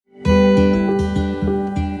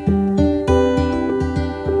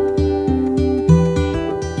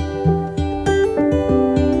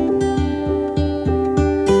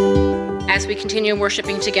as we continue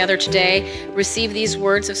worshiping together today, receive these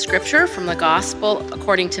words of Scripture from the Gospel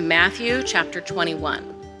according to Matthew chapter 21.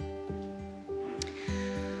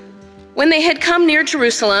 When they had come near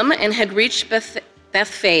Jerusalem and had reached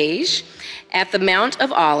Bethphage at the Mount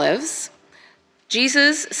of Olives,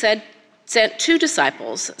 Jesus sent 2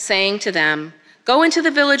 disciples, saying to them, "Go into the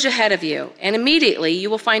village ahead of you, and immediately you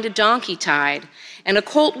will find a donkey tied and a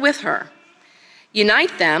colt with her.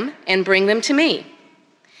 Unite them and bring them to me.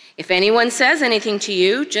 If anyone says anything to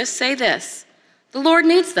you, just say this: 'The Lord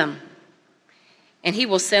needs them,' and he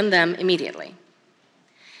will send them immediately."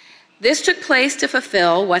 This took place to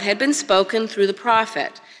fulfill what had been spoken through the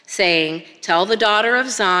prophet, saying, "Tell the daughter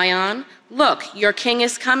of Zion, look, your king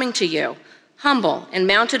is coming to you, humble and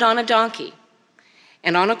mounted on a donkey,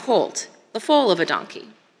 and on a colt, the foal of a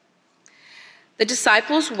donkey." The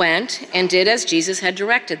disciples went and did as Jesus had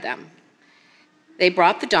directed them. They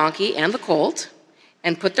brought the donkey and the colt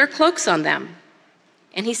and put their cloaks on them,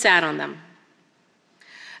 and he sat on them.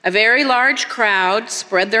 A very large crowd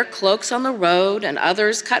spread their cloaks on the road, and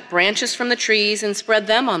others cut branches from the trees and spread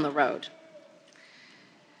them on the road.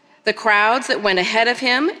 The crowds that went ahead of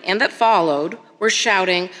him and that followed were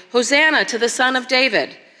shouting, "Hosanna to the Son of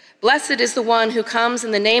David! Blessed is the one who comes in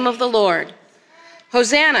the name of the Lord!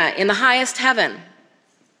 Hosanna in the highest heaven!"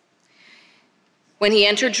 When he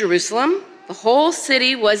entered Jerusalem, the whole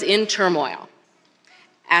city was in turmoil,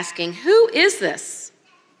 asking, "Who is this?"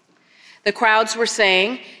 The crowds were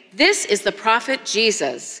saying, "This is the prophet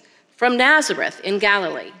Jesus from Nazareth in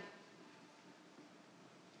Galilee."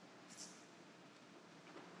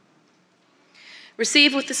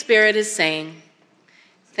 Receive what the Spirit is saying.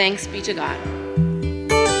 Thanks be to God.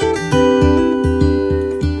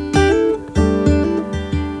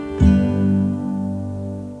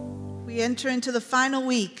 We enter into the final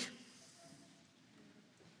week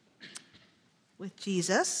with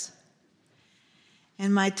Jesus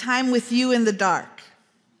and my time with you in the dark.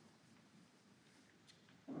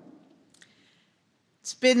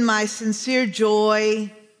 It's been my sincere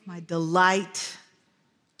joy, my delight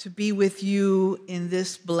to be with you in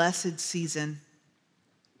this blessed season.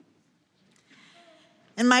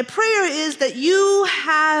 And my prayer is that you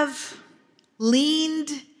have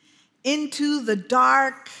leaned into the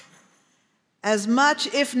dark as much,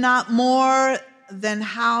 if not more, than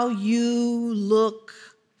how you look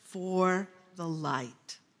for the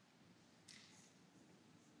light.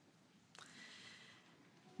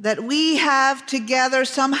 That we have together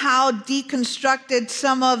somehow deconstructed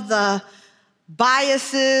some of the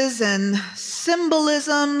biases and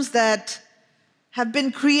symbolisms that have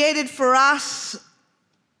been created for us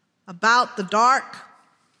about the dark,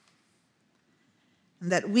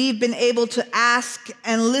 and that we've been able to ask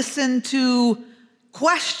and listen to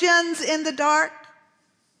questions in the dark,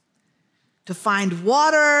 to find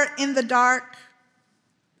water in the dark.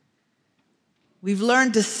 We've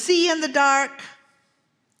learned to see in the dark,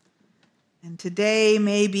 and today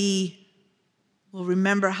maybe we'll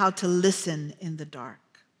remember how to listen in the dark.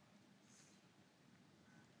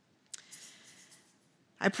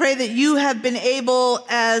 I pray that you have been able,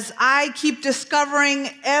 as I keep discovering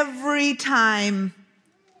every time,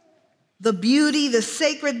 the beauty, the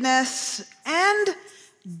sacredness, and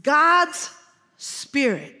God's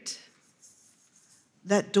Spirit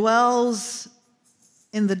that dwells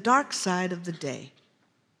in the dark side of the day.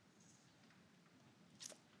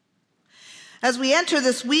 As we enter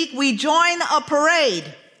this week, we join a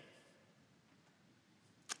parade.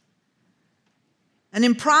 An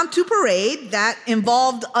impromptu parade that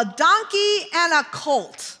involved a donkey and a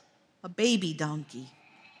colt, a baby donkey.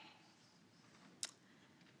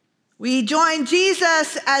 We join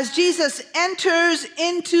Jesus as Jesus enters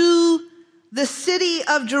into the city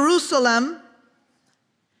of Jerusalem.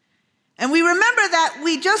 And we remember that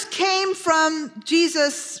we just came from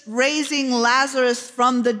Jesus raising Lazarus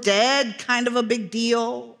from the dead, kind of a big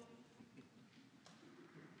deal.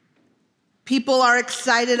 People are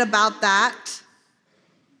excited about that.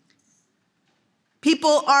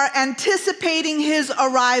 People are anticipating his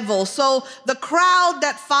arrival. So the crowd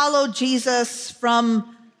that followed Jesus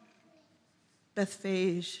from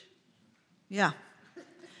Bethphage,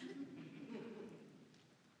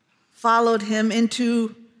 followed him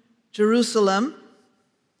into Jerusalem.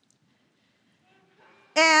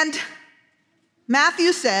 And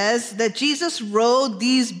Matthew says that Jesus rode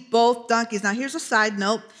these both donkeys. Now here's a side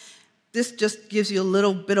note. This just gives you a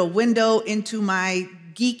little bit of window into my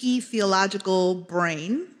geeky theological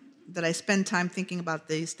brain that I spend time thinking about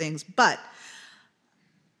these things. But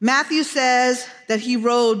Matthew says that he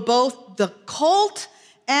rode both the colt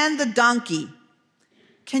and the donkey.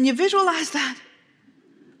 Can you visualize that?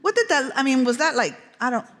 What did that, was that like,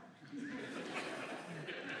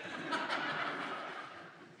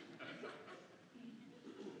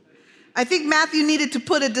 I think Matthew needed to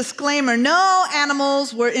put a disclaimer. No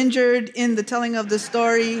animals were injured in the telling of the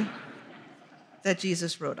story that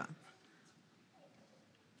Jesus rode on.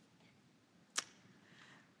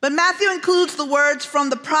 But Matthew includes the words from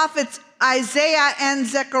the prophets Isaiah and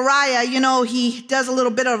Zechariah. You know, he does a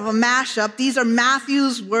little bit of a mashup. These are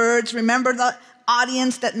Matthew's words. Remember the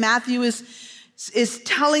audience that Matthew is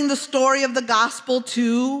telling the story of the gospel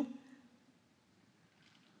to.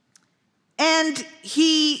 And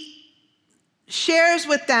he shares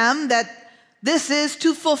with them that this is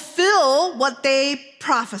to fulfill what they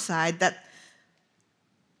prophesied, that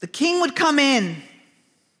the king would come in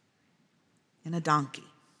a donkey.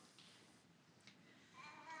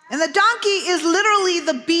 And the donkey is literally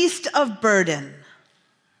the beast of burden.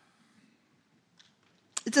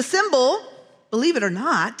 It's a symbol, believe it or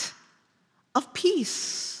not, of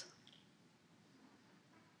peace.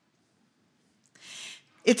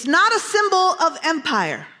 It's not a symbol of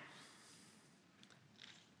empire.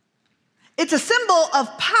 It's a symbol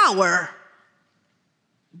of power,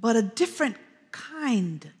 but a different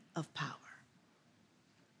kind of power.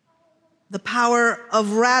 The power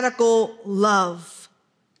of radical love.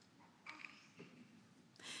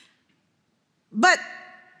 But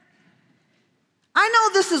I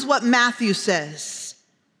know this is what Matthew says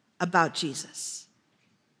about Jesus.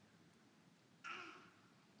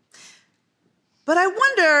 But I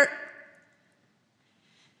wonder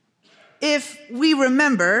if we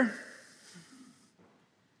remember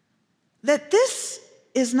that this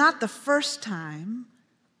is not the first time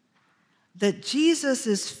that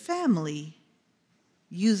Jesus' family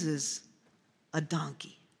uses a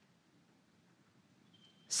donkey.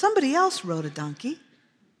 Somebody else rode a donkey.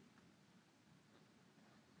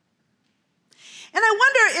 And I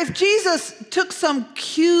wonder if Jesus took some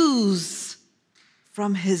cues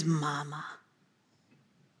from his mama.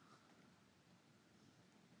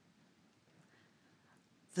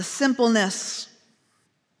 The simpleness,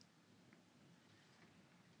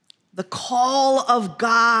 the call of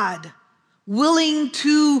God, willing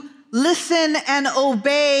to listen and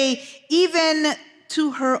obey even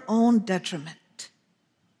to her own detriment.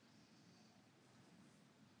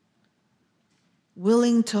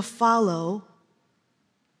 Willing to follow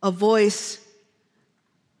a voice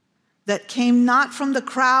that came not from the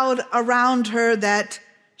crowd around her that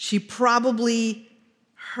she probably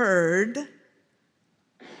heard,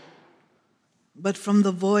 but from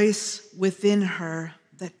the voice within her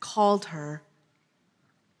that called her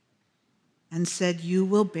and said, "You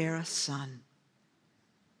will bear a son."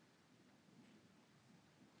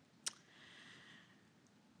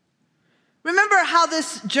 Remember how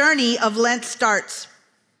this journey of Lent starts,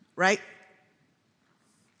 right?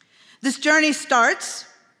 This journey starts,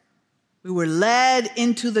 we were led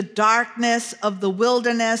into the darkness of the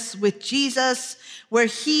wilderness with Jesus, where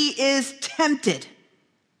he is tempted.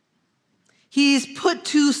 He's put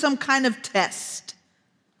to some kind of test.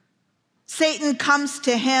 Satan comes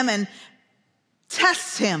to him and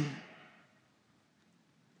tests him.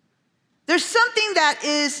 There's something that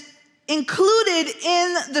is included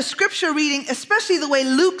in the scripture reading, especially the way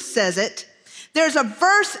Luke says it. There's a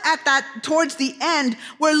verse towards the end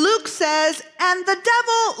where Luke says, "And the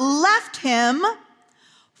devil left him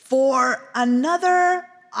for another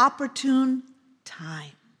opportune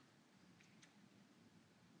time."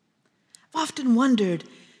 I've often wondered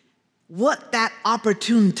what that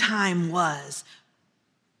opportune time was.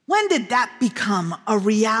 When did that become a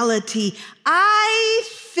reality? I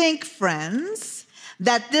think, friends,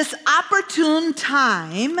 that this opportune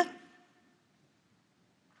time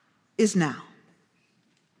is now.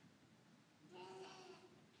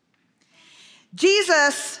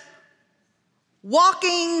 Jesus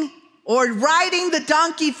walking or riding the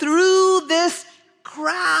donkey through this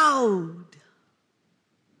crowd,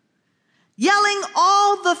 yelling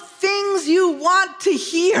all the things you want to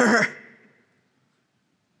hear.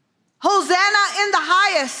 Hosanna in the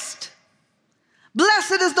highest.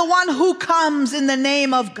 Blessed is the one who comes in the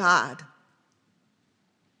name of God.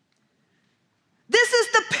 This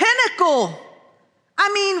is the pinnacle. I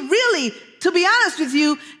mean, really, to be honest with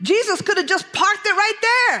you, Jesus could have just parked it right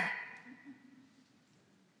there.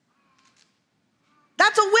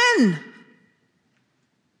 That's a win.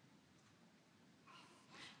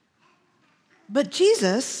 But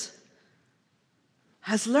Jesus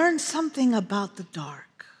has learned something about the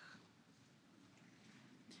dark.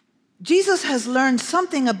 Jesus has learned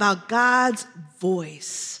something about God's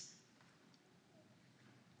voice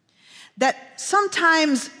that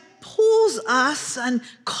sometimes pulls us and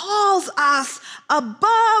calls us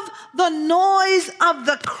above the noise of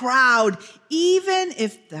the crowd, even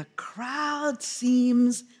if the crowd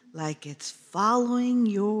seems like it's following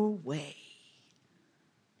your way.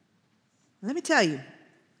 Let me tell you,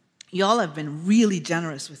 y'all have been really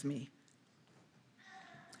generous with me.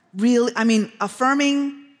 Really,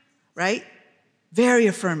 affirming, right? Very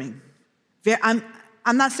affirming. I'm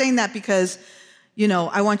not saying that because,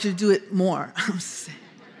 I want you to do it more. I'm saying.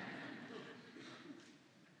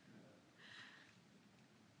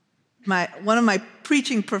 One of my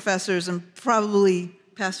preaching professors, and probably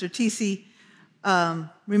Pastor TC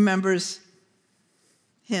remembers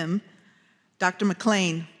him, Dr.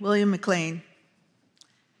 McLean, William McLean,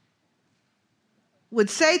 would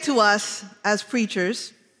say to us as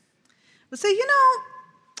preachers, there's a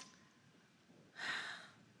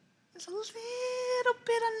little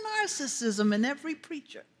bit of narcissism in every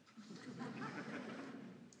preacher.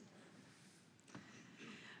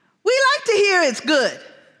 We like to hear it's good.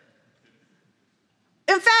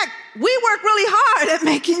 In fact, we work really hard at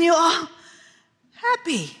making you all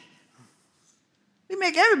happy. We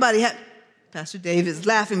make everybody happy. Pastor Dave is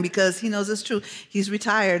laughing because he knows it's true. He's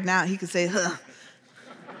retired now. He can say, huh.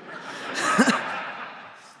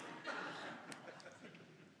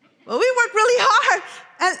 Well, we work really hard.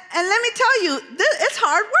 And let me tell you, it's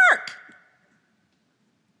hard work.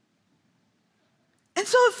 And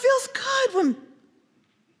so it feels good when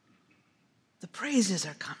the praises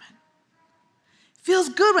are coming. It feels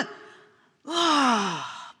good when,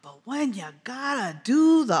 but when you gotta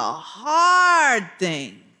do the hard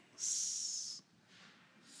things,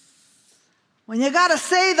 when you gotta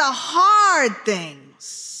say the hard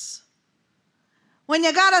things, when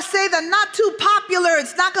you gotta say the not too popular,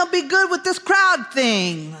 it's not gonna be good with this crowd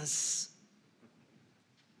things.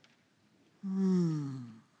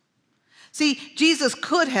 See, Jesus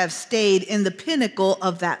could have stayed in the pinnacle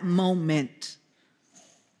of that moment.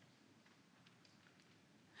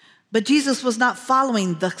 But Jesus was not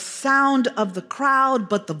following the sound of the crowd,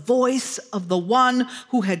 but the voice of the one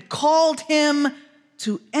who had called him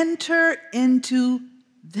to enter into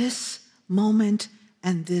this moment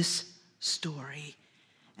and this story.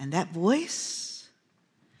 And that voice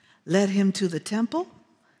led him to the temple,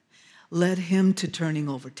 led him to turning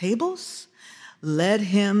over tables, led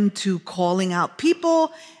him to calling out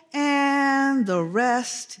people, and the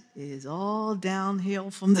rest is all downhill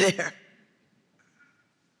from there.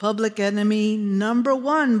 Public enemy number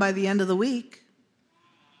one by the end of the week.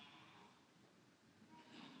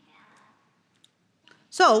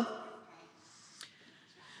 So,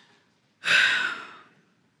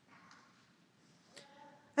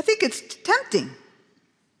 I think it's tempting.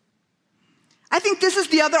 I think this is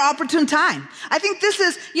the other opportune time. I think this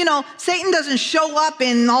is, Satan doesn't show up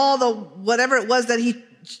in all the whatever it was that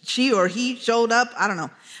she or he showed up, I don't know,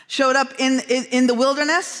 showed up in the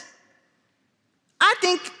wilderness. I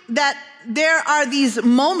think that there are these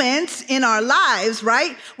moments in our lives,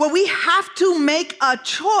 right, where we have to make a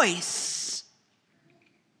choice.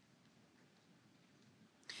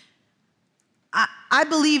 I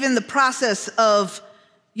believe in the process of,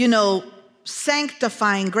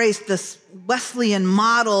 sanctifying grace, this Wesleyan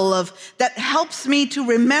model that helps me to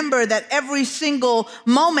remember that every single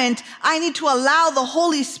moment I need to allow the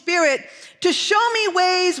Holy Spirit to show me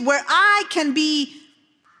ways where I can be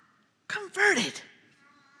converted.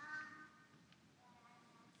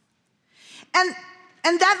 And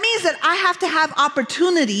that means that I have to have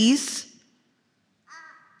opportunities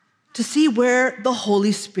to see where the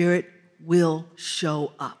Holy Spirit will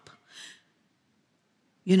show up.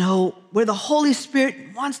 Where the Holy Spirit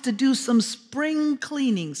wants to do some spring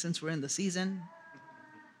cleaning since we're in the season.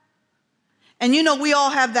 And we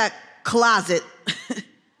all have that closet.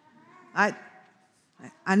 I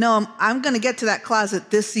know I'm going to get to that closet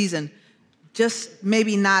this season, just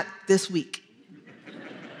maybe not this week.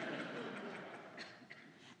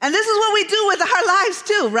 And this is what we do with our lives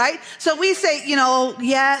too, right? So we say,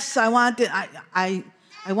 yes, I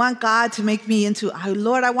want God to make me into,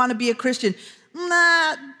 Lord, I want to be a Christian.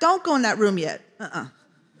 Nah, don't go in that room yet.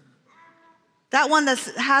 That one that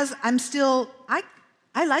has,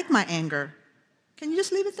 I like my anger. Can you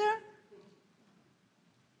just leave it there?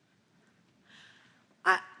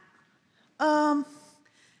 I'm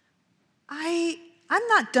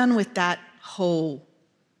not done with that whole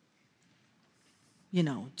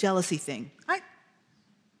jealousy thing. I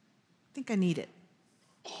think I need it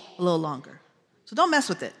a little longer. So don't mess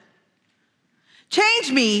with it.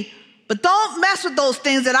 Change me, but don't mess with those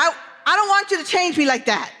things that I don't want you to change me like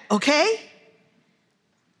that, okay?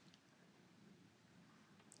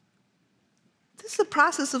 This is the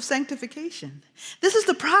process of sanctification. This is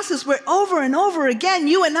the process where over and over again,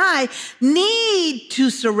 you and I need to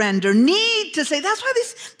surrender, need to say, that's why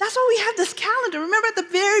we have this calendar. Remember at the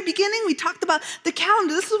very beginning, we talked about the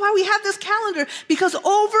calendar. This is why we have this calendar, because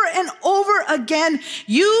over and over again,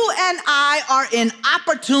 you and I are in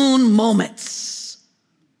opportune moments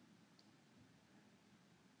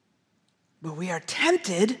where we are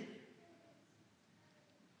tempted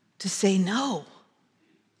to say no,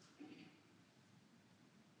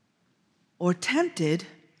 or tempted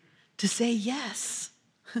to say yes.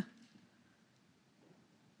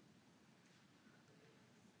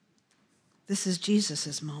 This is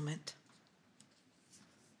Jesus' moment.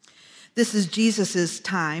 This is Jesus'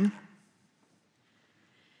 time.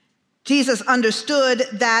 Jesus understood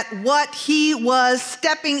that what he was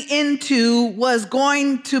stepping into was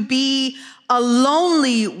going to be a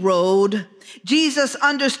lonely road. Jesus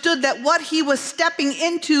understood that what he was stepping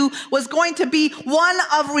into was going to be one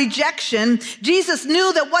of rejection. Jesus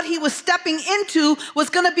knew that what he was stepping into was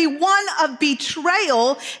going to be one of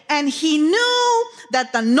betrayal, and he knew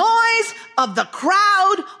that the noise of the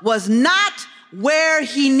crowd was not where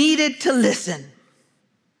he needed to listen.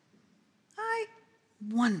 I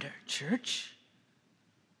wonder, church,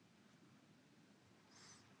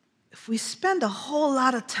 if we spend a whole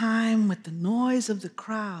lot of time with the noise of the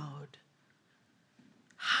crowd,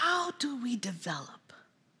 how do we develop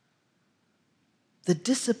the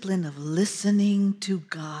discipline of listening to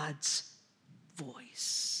God's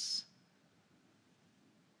voice?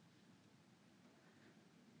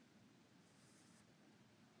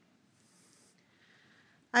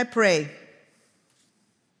 I pray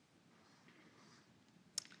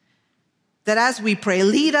that as we pray,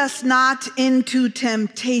 lead us not into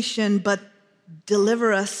temptation, but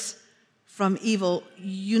deliver us from evil.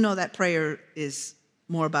 You know that prayer is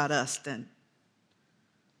more about us than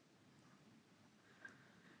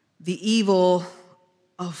the evil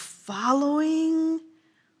of following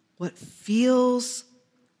what feels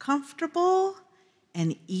comfortable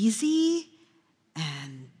and easy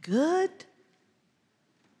and good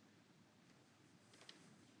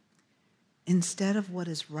instead of what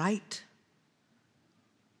is right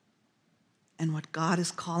and what God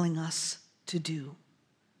is calling us to do.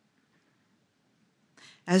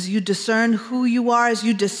 As you discern who you are, as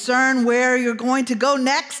you discern where you're going to go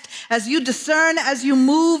next, as you discern, as you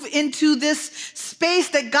move into this space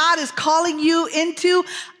that God is calling you into,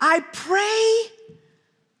 I pray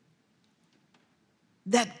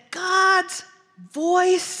that God's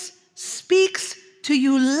voice speaks to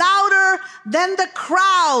you louder than the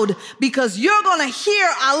crowd, because you're going to hear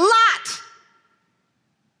a lot.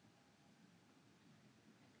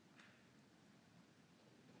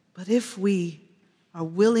 But if we are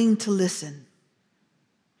willing to listen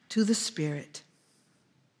to the Spirit,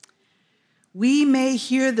 we may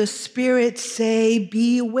hear the Spirit say,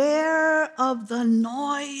 beware of the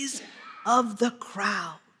noise of the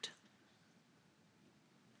crowd.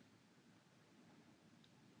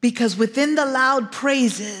 Because within the loud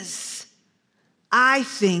praises, I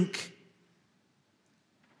think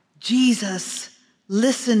Jesus,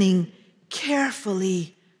 listening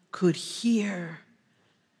carefully, could hear,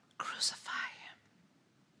 crucify him.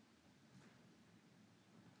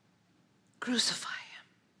 Crucify him.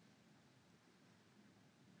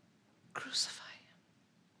 Crucify him.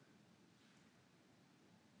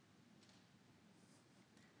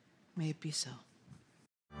 May it be so.